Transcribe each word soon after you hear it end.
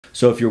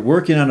So if you're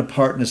working on a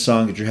part in a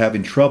song that you're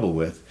having trouble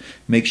with,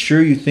 make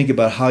sure you think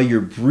about how you're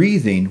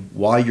breathing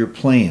while you're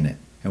playing it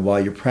and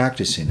while you're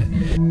practicing it.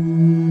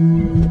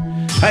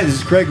 Hi, this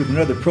is Craig with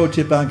another pro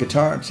tip on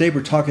guitar. Today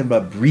we're talking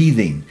about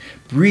breathing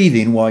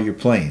while you're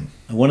playing.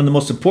 And one of the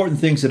most important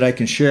things that I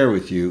can share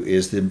with you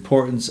is the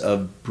importance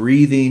of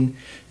breathing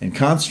and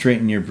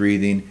concentrating your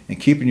breathing and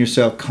keeping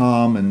yourself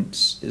calm and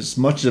as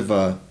much of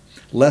a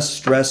less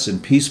stress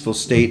and peaceful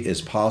state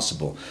as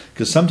possible.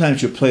 Because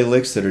sometimes you'll play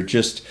licks that are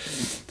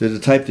they're the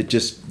type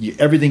that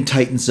everything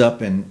tightens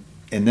up and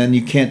then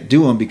you can't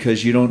do them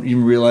because you don't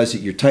even realize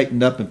that you're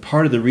tightened up. And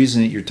part of the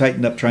reason that you're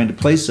tightened up trying to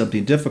play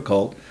something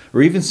difficult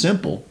or even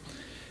simple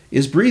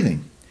is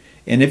breathing.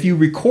 And if you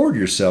record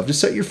yourself,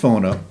 just set your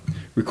phone up,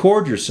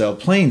 record yourself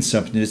playing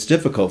something that's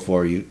difficult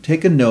for you,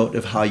 take a note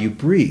of how you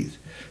breathe.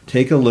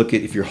 Take a look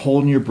at if you're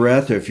holding your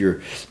breath or if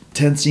you're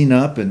tensing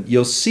up, and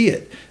you'll see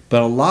it.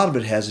 But a lot of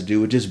it has to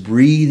do with just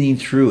breathing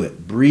through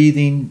it.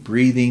 Breathing,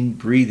 breathing,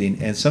 breathing.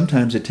 And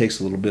sometimes it takes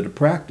a little bit of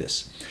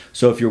practice.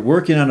 So if you're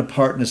working on a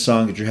part in a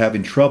song that you're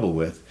having trouble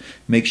with,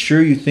 make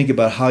sure you think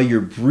about how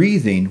you're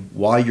breathing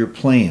while you're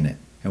playing it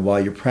and while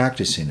you're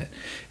practicing it.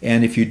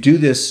 And if you do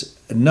this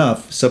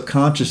enough,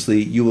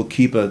 subconsciously, you will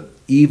keep an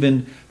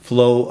even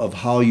flow of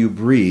how you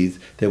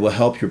breathe that will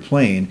help your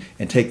playing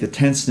and take the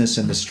tenseness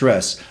and the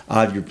stress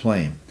out of your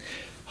playing.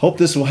 Hope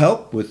this will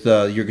help with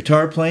your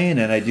guitar playing,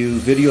 and I do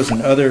videos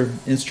on other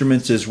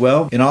instruments as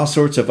well and all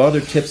sorts of other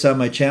tips on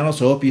my channel.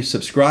 So I hope you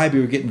subscribe,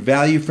 you're getting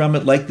value from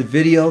it, like the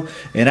video,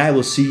 and I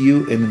will see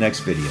you in the next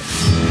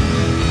video.